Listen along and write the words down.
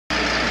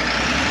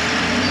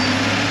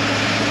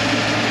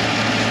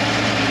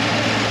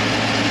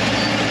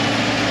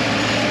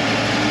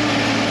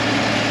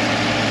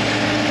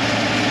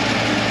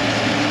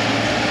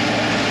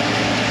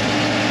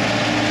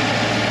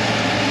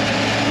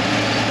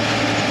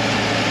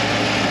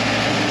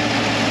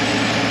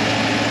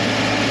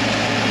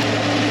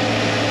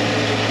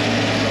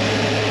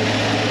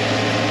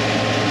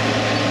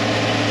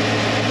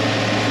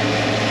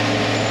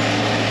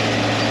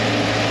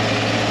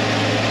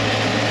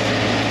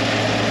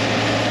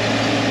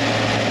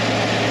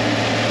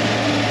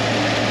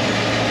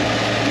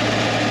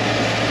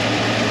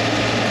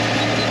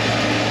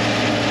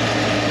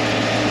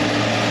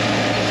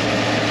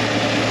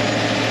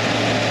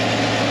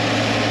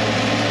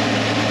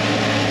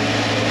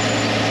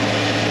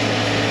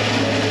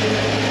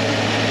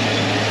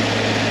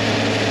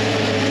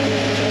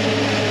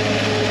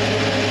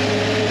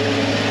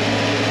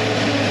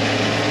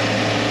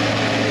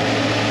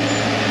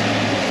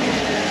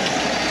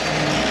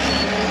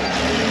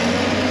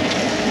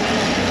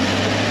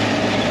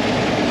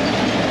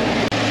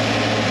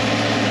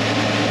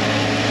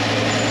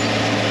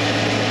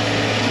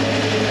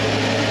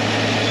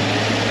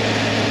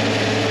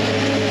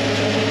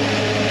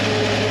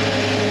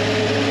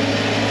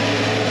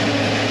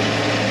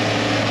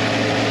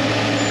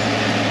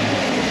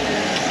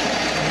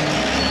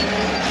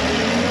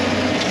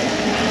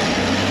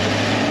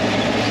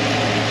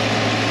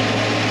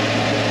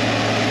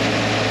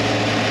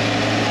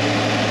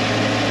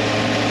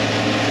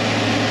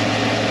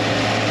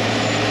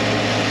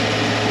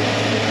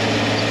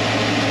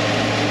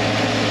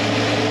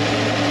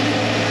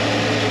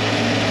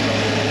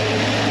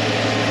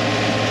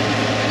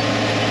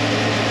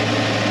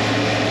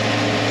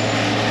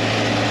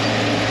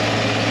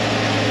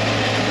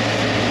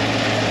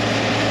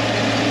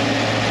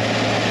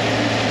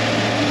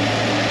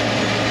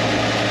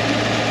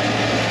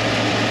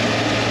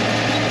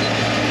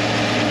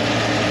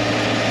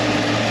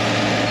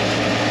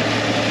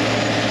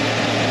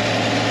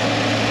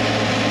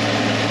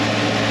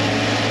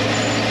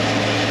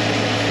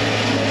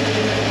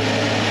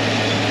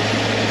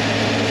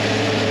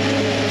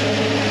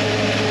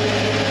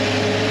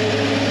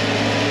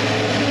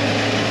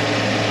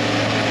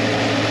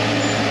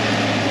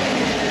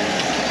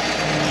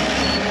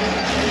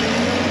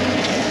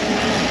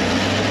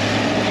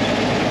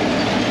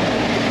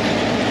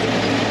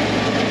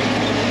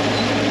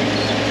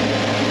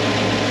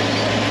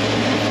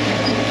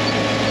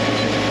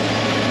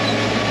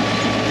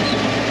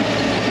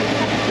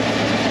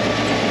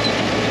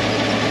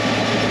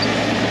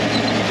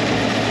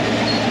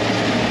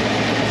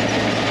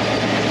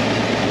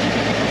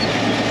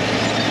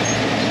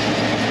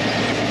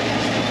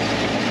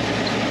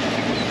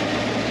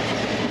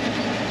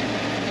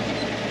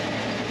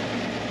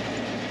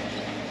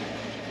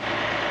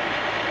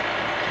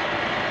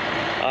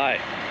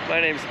My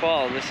name's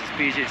Paul and this is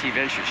PJT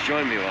Ventures.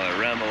 Join me while I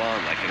ramble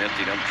on like an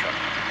empty dump truck.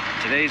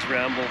 Today's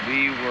ramble,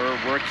 we were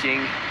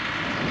working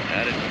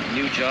at a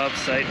new job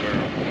site where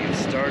we've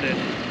started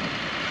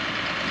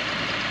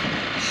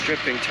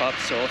stripping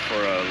topsoil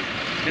for a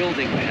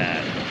building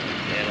pad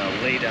in a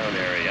laydown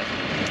area.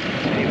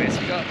 Anyways,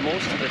 we got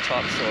most of the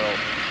topsoil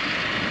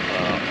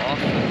off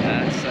the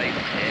pad site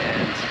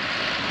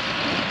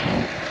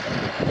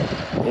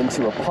and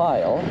into a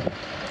pile.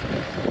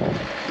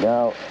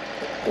 Now,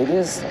 it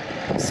is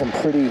some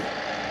pretty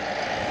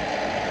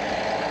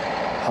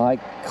high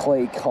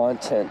clay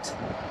content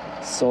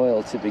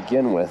soil to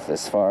begin with,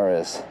 as far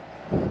as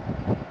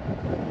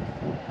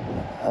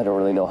I don't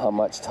really know how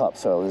much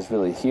topsoil is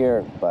really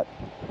here, but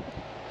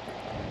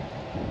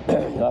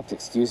you'll have to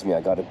excuse me,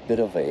 I got a bit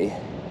of a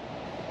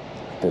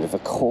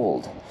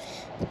cold.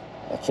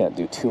 I can't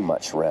do too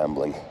much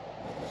rambling.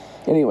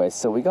 Anyway,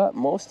 so we got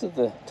most of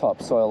the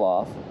topsoil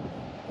off,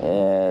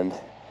 and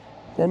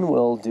then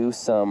we'll do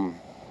some,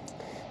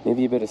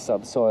 maybe a bit of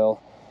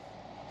subsoil,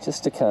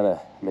 just to kind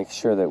of make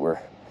sure that we're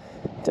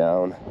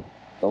down.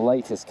 The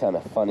light is kind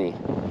of funny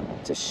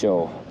to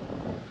show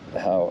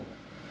how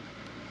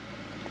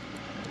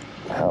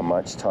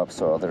much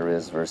topsoil there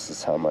is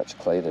versus how much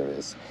clay there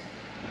is,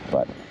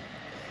 but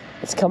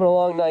it's coming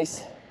along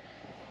nice.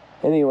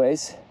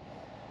 Anyways,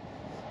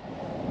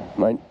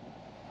 my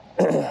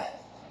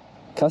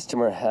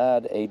customer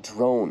had a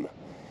drone,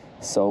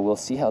 so we'll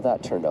see how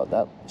that turned out.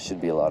 That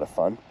should be a lot of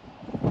fun.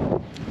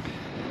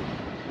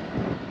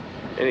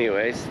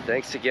 Anyways,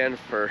 thanks again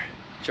for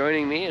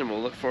joining me, and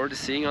we'll look forward to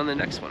seeing you on the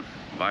next one.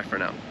 Bye for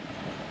now.